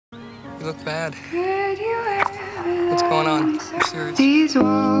You look bad. What's going on? I'm serious. These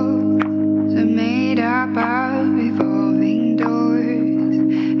walls are made up of revolving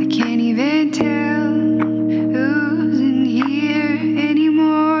doors. I can't even tell who's in here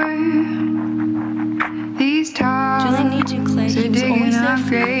anymore. These talks Julian needs you, Clay. are digging up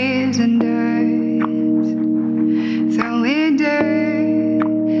graves and dirt, throwing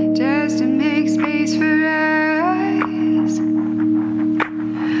dirt just to make space for us.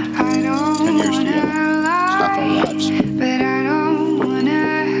 I don't wanna lie, but I don't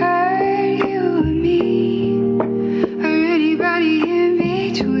wanna hurt you or me, or anybody in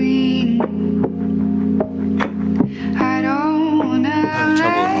between. I don't wanna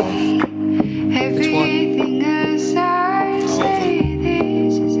lie, everything aside, say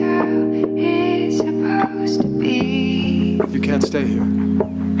this is how it's supposed to be. You can't stay here.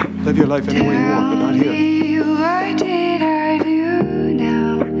 Live your life any way you want, but not here. What did I do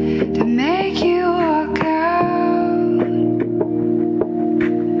now to make you walk out?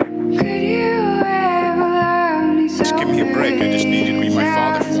 Could you ever love me so? Just give me a break. I just need you to be my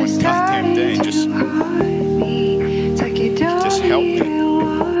father for one goddamn day. Just help me.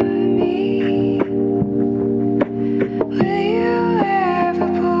 Will you ever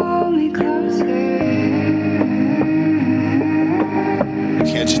pull me closer? You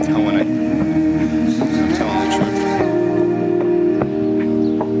can't just tell when I'm telling the truth.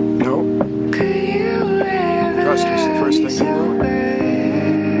 No. Could you ever Trust is the first thing you do.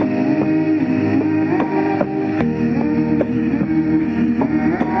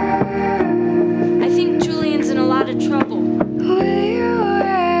 I think Julian's in a lot of trouble. Will you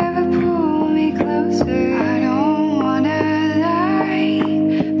ever pull me closer? I don't wanna lie,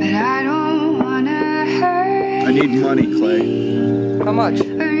 but I don't wanna hurt. I need money, Clay. How much?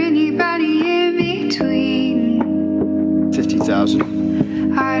 Or anybody in between. 50,000.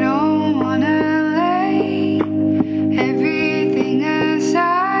 I don't wanna lay everything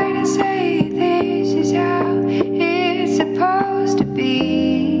aside and say this is how it's supposed to be.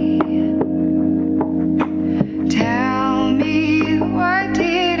 Tell me, what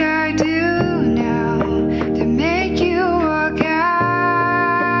did I do now to make you walk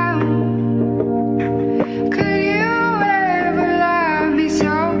out? Could you ever love me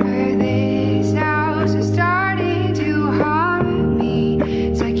sober? This house is starting to haunt me.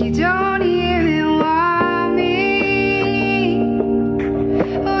 It's like you don't even want me.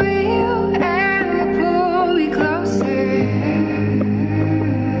 Will you ever pull me closer?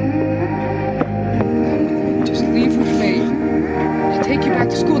 Just leave with me. I'll take you back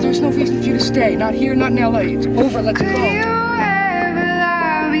to school. There's no reason for you to stay. Not here, not in LA. It's over. Let's Could you go. ever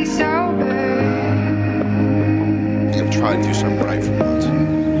love me sober? I'm trying to do something right for once.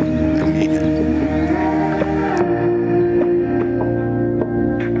 I mean it.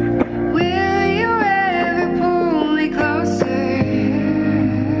 Will you ever pull me closer?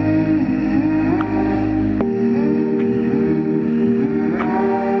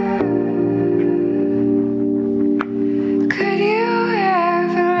 Could you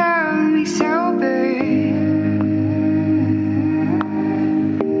ever love me sober?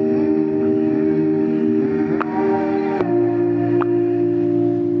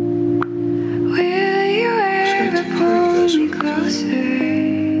 Will you ever pull me closer?